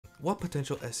What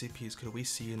potential SCPs could we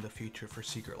see in the future for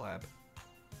Secret Lab?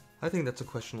 I think that's a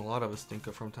question a lot of us think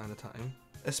of from time to time,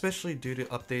 especially due to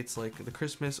updates like the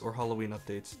Christmas or Halloween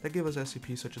updates that give us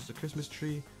SCPs such as the Christmas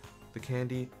tree, the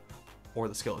candy, or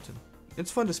the skeleton. It's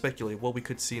fun to speculate what we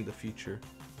could see in the future.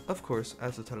 Of course,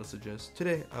 as the title suggests,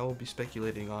 today I will be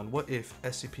speculating on what if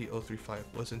SCP-035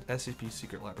 was an SCP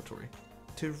secret laboratory.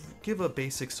 To give a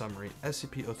basic summary,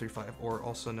 SCP-035, or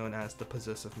also known as the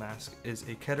Possessive Mask, is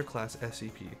a Keter class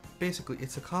SCP. Basically,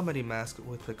 it's a comedy mask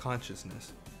with a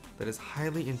consciousness that is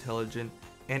highly intelligent,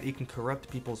 and it can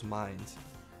corrupt people's minds,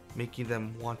 making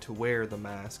them want to wear the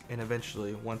mask, and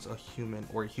eventually, once a human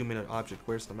or a humanoid object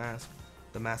wears the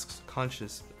mask's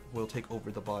conscious will take over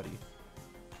the body.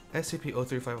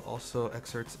 SCP-035 also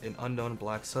exerts an unknown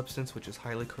black substance which is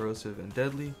highly corrosive and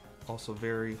deadly, also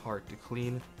very hard to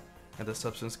clean, and the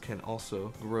substance can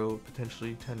also grow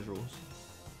potentially tendrils.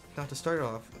 Now to start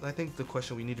off, I think the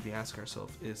question we need to be asking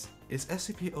ourselves is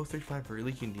SCP-035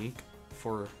 really unique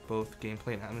for both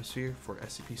gameplay and atmosphere for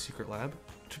SCP Secret Lab?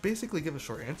 To basically give a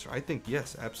short answer, I think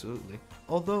yes, absolutely.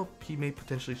 Although he may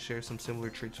potentially share some similar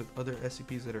traits with other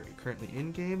SCPs that are currently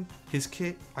in-game, his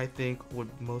kit, I think, would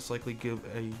most likely give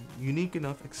a unique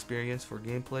enough experience for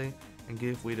gameplay and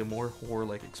give way to more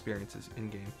horror-like experiences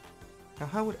in-game. Now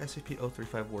how would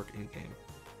SCP-035 work in-game?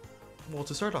 Well,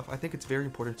 to start off, I think it's very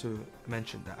important to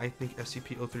mention that I think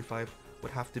SCP-035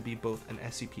 would have to be both an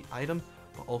SCP item,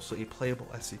 but also a playable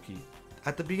SCP.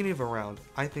 At the beginning of a round,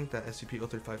 I think that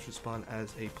SCP-035 should spawn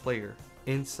as a player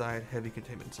inside Heavy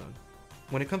Containment Zone.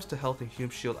 When it comes to health and Hume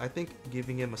Shield, I think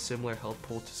giving him a similar health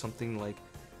pool to something like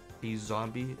a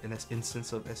zombie in this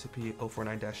instance of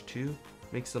SCP-049-2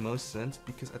 makes the most sense,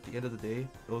 because at the end of the day,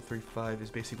 035 is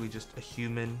basically just a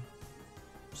human,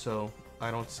 so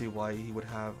I don't see why he would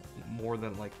have more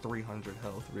than like 300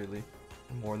 health, really.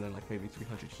 More than like maybe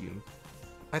 300 Hume.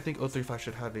 I think 035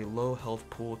 should have a low health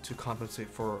pool to compensate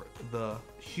for the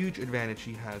huge advantage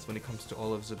he has when it comes to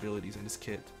all of his abilities in his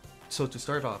kit. So to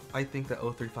start off, I think that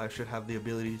 035 should have the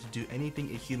ability to do anything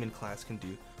a human class can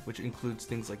do, which includes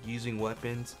things like using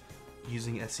weapons,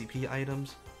 using SCP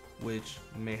items, which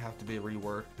may have to be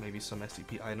reworked. Maybe some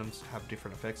SCP items have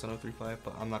different effects on 035,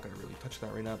 but I'm not going to really touch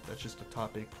that right now. That's just a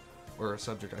topic or a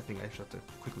subject I think I should have to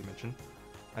quickly mention.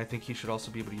 I think he should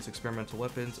also be able to use experimental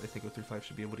weapons. I think 035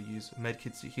 should be able to use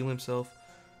medkits to heal himself.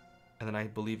 And then I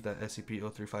believe that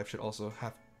SCP-035 should also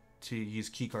have to use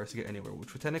keycards to get anywhere,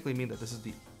 which would technically mean that this is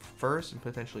the first and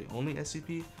potentially only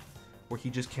SCP where he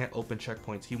just can't open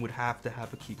checkpoints. He would have to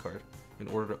have a keycard in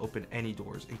order to open any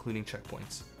doors, including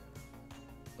checkpoints.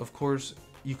 Of course,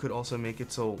 you could also make it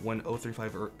so when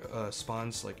 035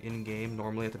 spawns like in-game,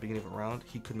 normally at the beginning of a round,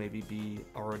 he could maybe be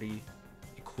already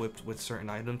equipped with certain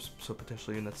items. So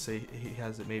potentially, let's say he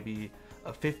has maybe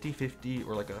a 50-50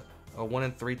 or like a 1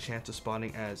 in 3 chance of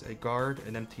spawning as a guard,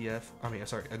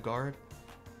 a guard,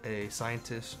 a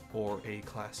scientist, or a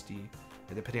class D.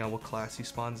 And depending on what class he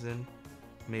spawns in,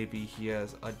 maybe he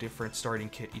has a different starting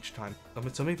kit each time.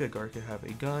 So maybe a guard could have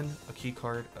a gun, a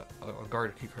keycard, a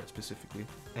guard keycard specifically,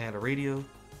 and a radio,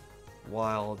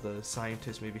 while the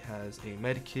scientist maybe has a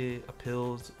med kit, a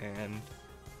pills, and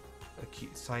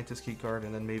a scientist keycard,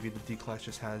 and then maybe the D class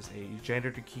just has a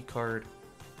janitor keycard,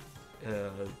 a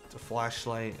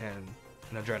flashlight, and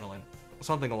an adrenaline,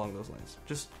 something along those lines.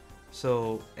 Just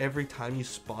so every time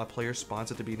a player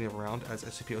spawns at the beginning of a round as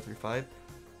SCP-035,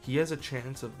 he has a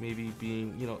chance of maybe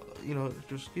being,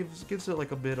 just gives it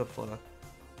like a bit of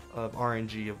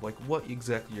RNG of like what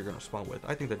exactly you're gonna spawn with.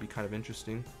 I think that'd be kind of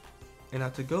interesting. And now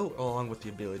to go along with the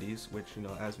abilities, which,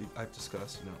 as I've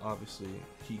discussed, obviously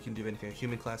he can do anything a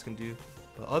human class can do.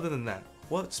 But other than that,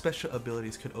 what special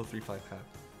abilities could 035 have?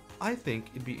 I think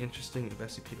it'd be interesting if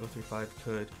SCP-035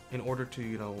 could, in order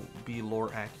to, be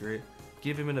lore accurate,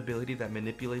 give him an ability that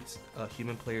manipulates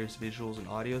human players' visuals and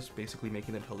audios, basically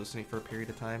making them hallucinate for a period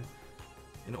of time.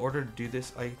 In order to do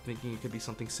this, I'm thinking it could be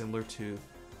something similar to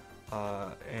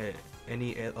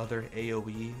any other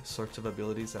AoE sorts of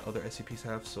abilities that other SCPs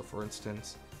have. So for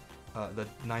instance, the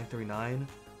 939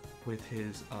 with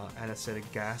his anesthetic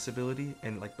gas ability,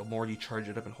 and like the more you charge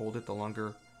it up and hold it, the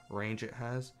longer range it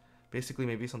has. Basically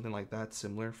maybe something like that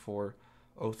similar for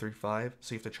 035,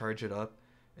 so you have to charge it up,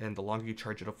 and the longer you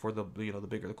charge it up for, the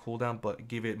bigger the cooldown, but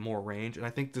give it more range. And I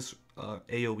think this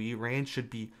AoE range should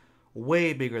be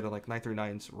way bigger than like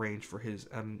 939's range for his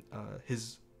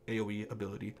AoE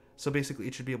ability. So basically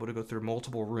it should be able to go through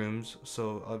multiple rooms,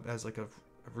 so as like a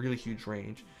really huge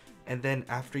range. And then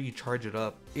after you charge it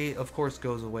up, it of course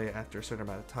goes away after a certain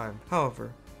amount of time.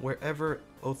 However, wherever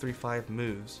 035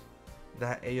 moves,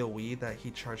 that AoE that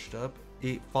he charged up,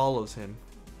 it follows him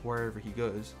wherever he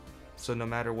goes. So no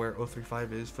matter where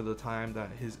 035 is for the time that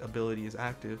his ability is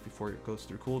active before it goes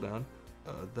through cooldown,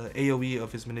 the AoE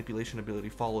of his manipulation ability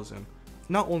follows him.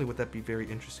 Not only would that be very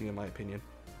interesting in my opinion,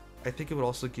 I think it would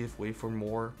also give way for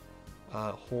more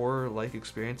horror-like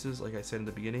experiences, like I said in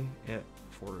the beginning,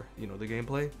 for the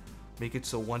gameplay. Make it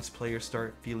so once players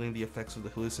start feeling the effects of the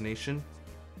hallucination,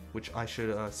 which I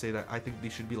should say that I think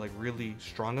these should be like really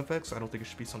strong effects. I don't think it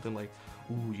should be something like,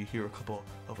 ooh, you hear a couple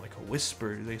of like a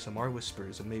whisper, ASMR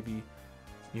whispers, and maybe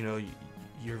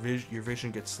your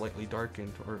vision gets slightly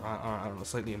darkened, or I don't know,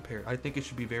 slightly impaired. I think it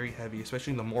should be very heavy,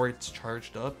 especially the more it's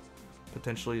charged up,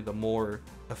 potentially the more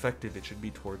effective it should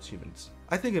be towards humans.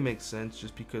 I think it makes sense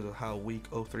just because of how weak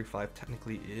 035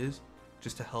 technically is,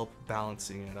 just to help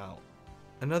balancing it out.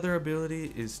 Another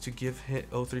ability is to give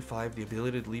 035 the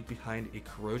ability to leave behind a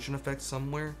corrosion effect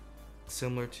somewhere,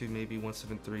 similar to maybe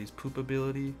 173's poop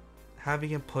ability. Having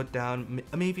him put down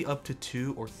maybe up to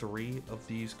 2 or 3 of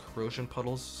these corrosion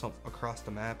puddles across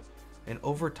the map, and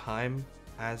over time,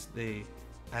 as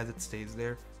it stays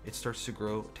there, it starts to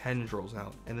grow tendrils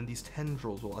out, and then these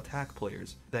tendrils will attack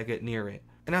players that get near it,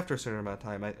 and after a certain amount of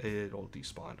time it'll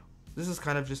despawn. This is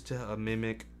kind of just to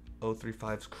mimic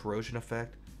 035's corrosion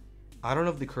effect. I don't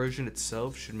know if the corrosion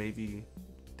itself should maybe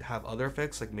have other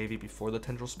effects, like maybe before the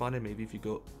tendril spawn in, maybe if you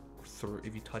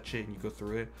touch it and you go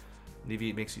through it, maybe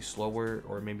it makes you slower,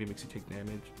 or maybe it makes you take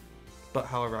damage. But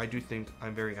however, I do think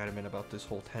I'm very adamant about this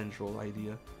whole tendril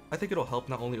idea. I think it'll help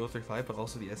not only 035 but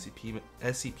also the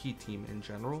SCP team in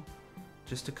general,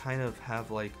 just to kind of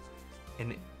have like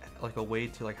a way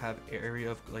to like have area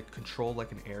of like control,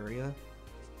 like an area,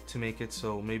 to make it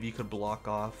so maybe you could block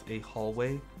off a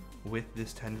hallway with the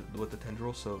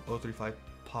tendril. So 035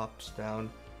 pops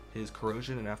down his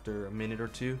corrosion, and after a minute or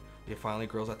two, it finally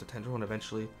grows out the tendril, and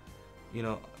eventually,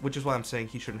 which is why I'm saying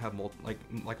he shouldn't have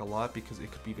like a lot, because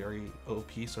it could be very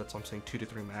OP. So that's why I'm saying 2 to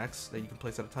 3 max that you can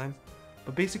place at a time.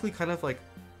 But basically, kind of like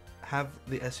have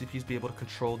the SCPs be able to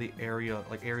control the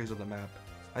areas of the map.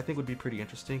 I think would be pretty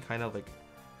interesting. Kind of like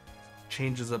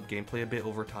changes up gameplay a bit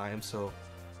over time. So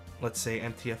let's say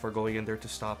MTF are going in there to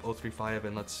stop 035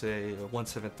 and let's say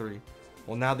 173.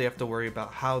 Well, now they have to worry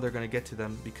about how they're going to get to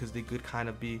them, because they could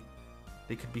be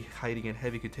hiding in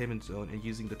heavy containment zone and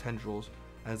using the tendrils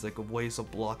as like a ways of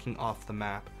blocking off the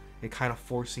map and kind of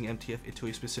forcing MTF into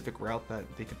a specific route that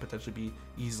they could potentially be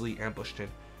easily ambushed in,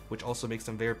 which also makes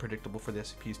them very predictable for the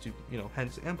SCPs to,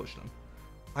 hence ambush them.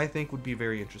 I think would be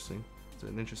very interesting. It's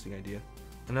an interesting idea.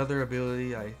 Another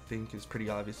ability I think is pretty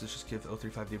obvious is just give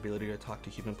 035 the ability to talk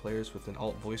to human players with an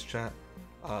alt voice chat.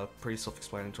 Pretty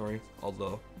self-explanatory,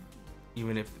 although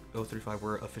even if 035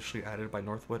 were officially added by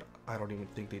Northwood, I don't even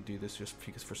think they do this, just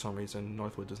because for some reason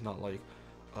Northwood does not like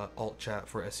alt chat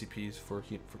for SCPs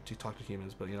to talk to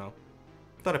humans. But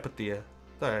thought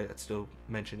I'd still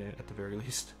mention it at the very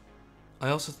least. I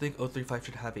also think 035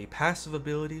 should have a passive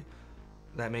ability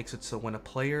that makes it so when a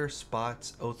player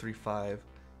spots 035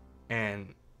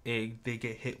 and they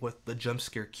get hit with the jump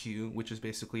scare cue, which is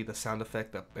basically the sound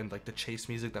effect and like the chase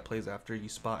music that plays after you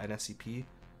spot an SCP.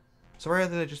 So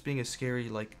rather than it just being a scary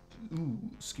like ooh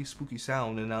spooky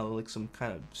sound and now like some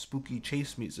kind of spooky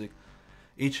chase music,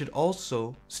 it should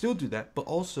also still do that, but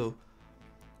also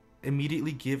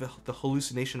immediately give the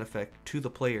hallucination effect to the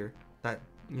player that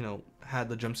had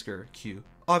the jump scare cue.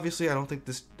 Obviously, I don't think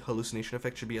this hallucination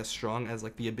effect should be as strong as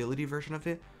like the ability version of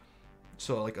it.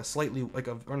 So like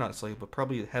or not slightly, but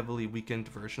probably a heavily weakened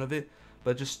version of it,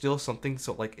 but just still something.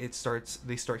 So like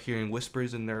they start hearing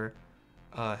whispers in their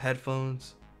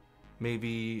headphones.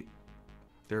 Maybe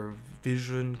their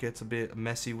vision gets a bit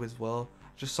messy as well.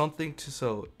 Just something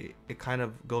so it kind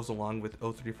of goes along with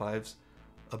 035's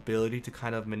ability to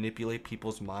kind of manipulate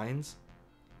people's minds.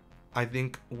 I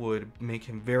think would make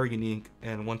him very unique,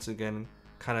 and once again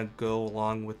kind of go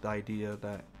along with the idea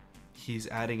that he's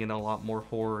adding in a lot more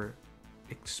horror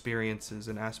experiences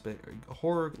and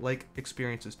horror-like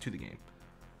experiences to the game.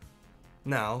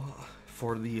 Now,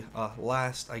 for the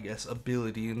last, I guess,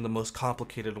 ability and the most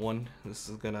complicated one, this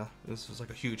is like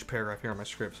a huge paragraph here on my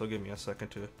script, so give me a second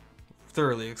to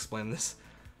thoroughly explain this.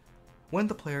 When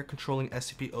the player controlling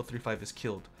SCP-035 is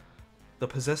killed, the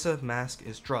possessive mask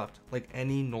is dropped like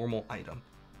any normal item,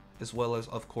 as well as,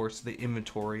 of course, the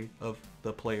inventory of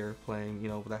the player playing,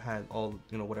 that had all,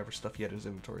 whatever stuff he had in his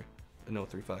inventory in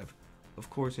 035. Of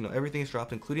course, everything is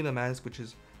dropped, including the mask, which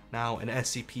is now an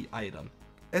SCP item.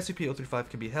 SCP-035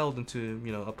 can be held into,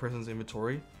 a person's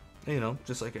inventory,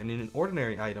 just like an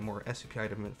ordinary item or SCP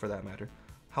item for that matter.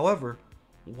 However,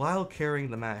 while carrying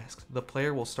the mask, the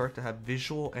player will start to have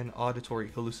visual and auditory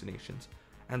hallucinations,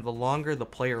 and the longer the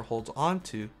player holds on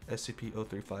to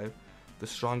SCP-035, the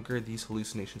stronger these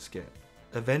hallucinations get.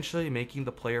 eventually making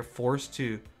the player forced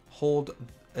to hold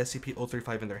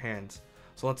SCP-035 in their hands.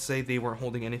 So let's say they weren't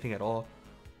holding anything at all,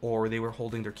 or they were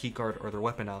holding their keycard or their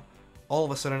weapon out. All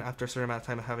of a sudden, after a certain amount of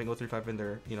time of having 035 in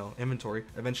their, inventory,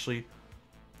 eventually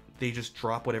they just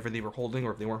drop whatever they were holding,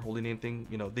 or if they weren't holding anything,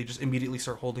 they just immediately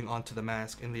start holding onto the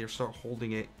mask and they start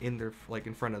holding it in their,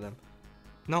 in front of them.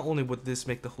 Not only would this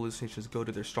make the hallucinations go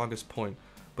to their strongest point,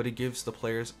 but it gives the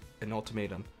players an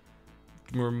ultimatum.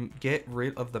 Get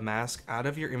rid of the mask out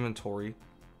of your inventory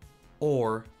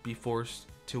or be forced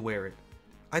to wear it.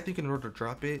 I think in order to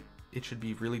drop it, it should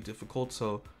be really difficult,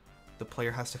 so the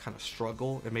player has to kind of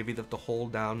struggle and maybe they have to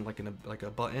hold down like a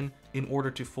button in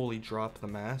order to fully drop the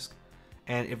mask.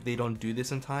 And if they don't do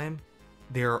this in time,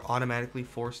 they're automatically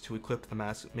forced to equip the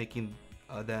mask, making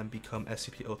them become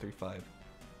SCP-035.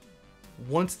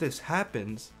 Once this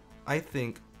happens, I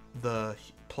think the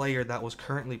player that was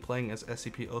currently playing as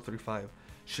SCP-035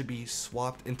 should be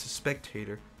swapped into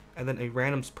spectator, and then a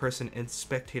random person in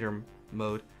spectator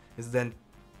mode is then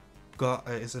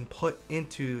put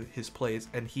into his place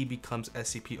and he becomes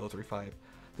SCP-035.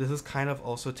 This is kind of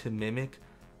also to mimic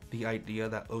the idea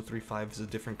that 035 is a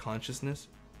different consciousness.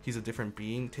 He's a different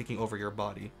being taking over your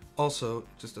body. Also,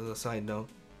 just as a side note,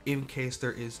 in case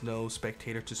there is no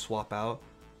spectator to swap out,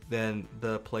 then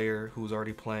the player who's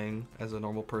already playing as a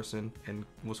normal person and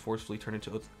was forcefully turned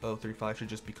into 035 should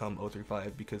just become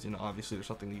 035, because obviously there's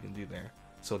something you can do there.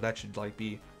 So that should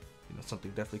be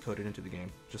something definitely coded into the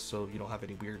game, just so you don't have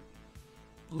any weird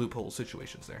loophole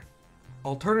situations there.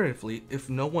 Alternatively, if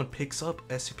no one picks up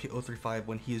SCP-035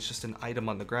 when he is just an item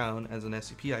on the ground as an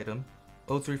SCP item,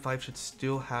 035 should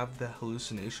still have the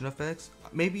hallucination effects.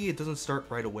 Maybe it doesn't start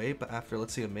right away, but after,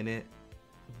 let's say, a minute,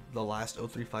 the last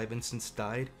 035 instance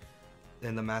died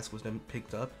and the mask was then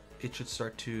picked up, it should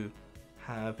start to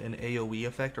have an AoE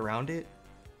effect around it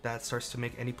that starts to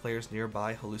make any players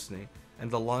nearby hallucinate. And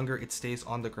the longer it stays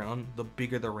on the ground, the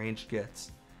bigger the range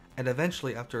gets. And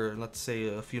eventually, after, let's say,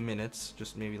 a few minutes,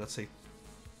 just maybe, let's say,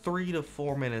 3 to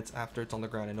 4 minutes after it's on the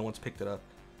ground and no one's picked it up,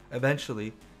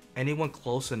 eventually, anyone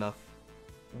close enough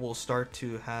will start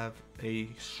to have a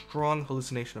strong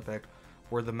hallucination effect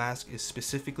where the mask is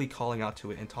specifically calling out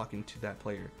to it and talking to that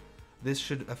player. This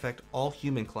should affect all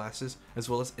human classes as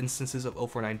well as instances of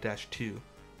 049-2.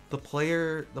 The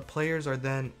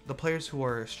players who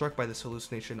are struck by this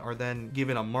hallucination are then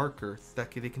given a marker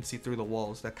that they can see through the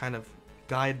walls that kind of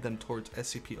guide them towards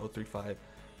SCP-035.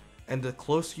 And the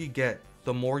closer you get,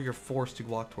 the more you're forced to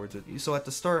walk towards it. So at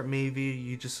the start, maybe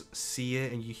you just see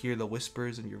it and you hear the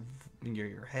whispers in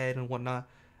your head and whatnot,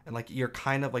 and your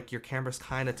camera's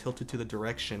kind of tilted to the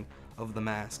direction of the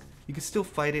mask. You can still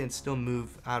fight it and still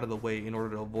move out of the way in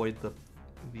order to avoid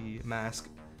the mask.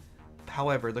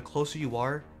 However, the closer you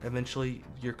are, eventually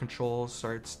your control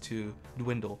starts to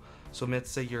dwindle. So let's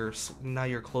say now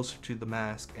you're closer to the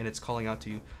mask and it's calling out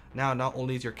to you. Now, not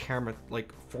only is your camera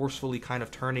forcefully kind of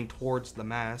turning towards the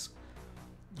mask,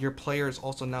 your player is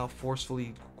also now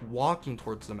forcefully walking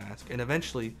towards the mask. And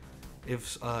eventually,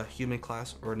 if a human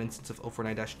class or an instance of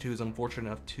 049-2 is unfortunate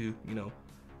enough to,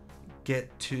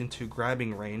 get into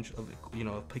grabbing range of,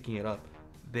 picking it up,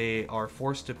 they are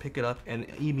forced to pick it up and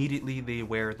immediately they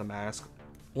wear the mask.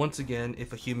 Once again,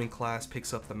 if a human class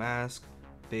picks up the mask,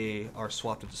 they are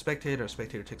swapped into spectator. A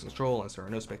spectator takes control unless there are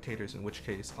no spectators, in which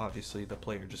case, obviously, the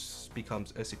player just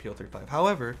becomes SCP-035.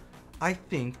 However, I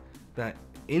think that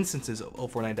instances of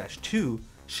 049-2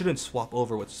 shouldn't swap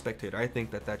over with the spectator. I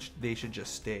think that they should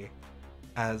just stay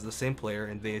as the same player,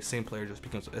 and the same player just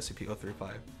becomes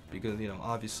SCP-035. Because,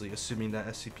 obviously, assuming that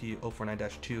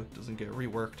SCP-049-2 doesn't get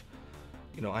reworked,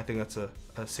 I think that's a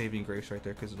saving grace right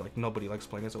there, because nobody likes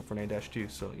playing as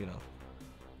 049-2, so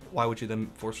why would you then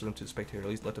force them to spectator? At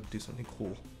least let them do something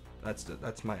cool.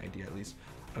 That's my idea, at least.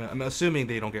 I'm assuming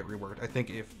they don't get reworked. I think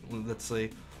if, let's say,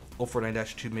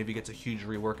 049-2 maybe gets a huge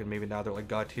rework and maybe now they're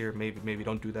god tier, maybe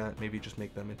don't do that, maybe just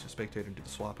make them into spectator and do the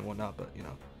swap and whatnot, but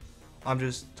I'm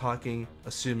just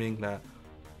assuming that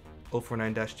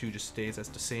 049-2 just stays as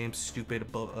the same stupid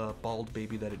bald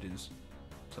baby that it is.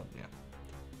 So yeah.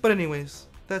 But anyways,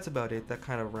 that's about it. That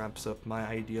kind of wraps up my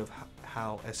idea of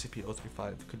how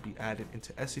SCP-035 could be added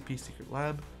into SCP Secret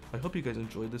Lab. I hope you guys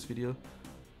enjoyed this video.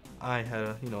 I had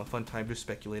a fun time just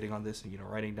speculating on this and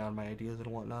writing down my ideas and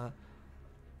whatnot.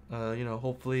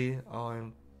 Hopefully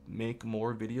I'll make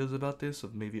more videos about this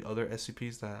of maybe other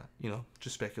SCPs that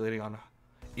just speculating on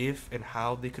if and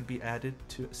how they could be added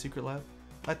to Secret Lab.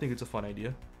 I think it's a fun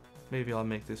idea. Maybe I'll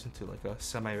make this into a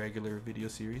semi-regular video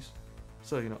series.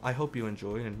 So, I hope you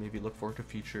enjoy and maybe look forward to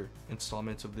future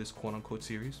installments of this quote-unquote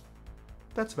series.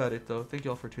 That's about it though. Thank you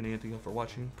all for tuning in. Thank you all for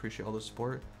watching. Appreciate all the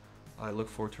support. I look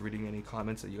forward to reading any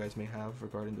comments that you guys may have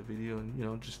regarding the video and, you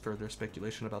know, just further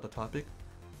speculation about the topic.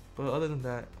 But other than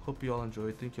that, hope you all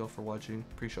enjoyed. Thank you all for watching.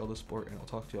 Appreciate all the support, and I'll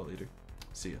talk to y'all later.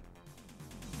 See ya.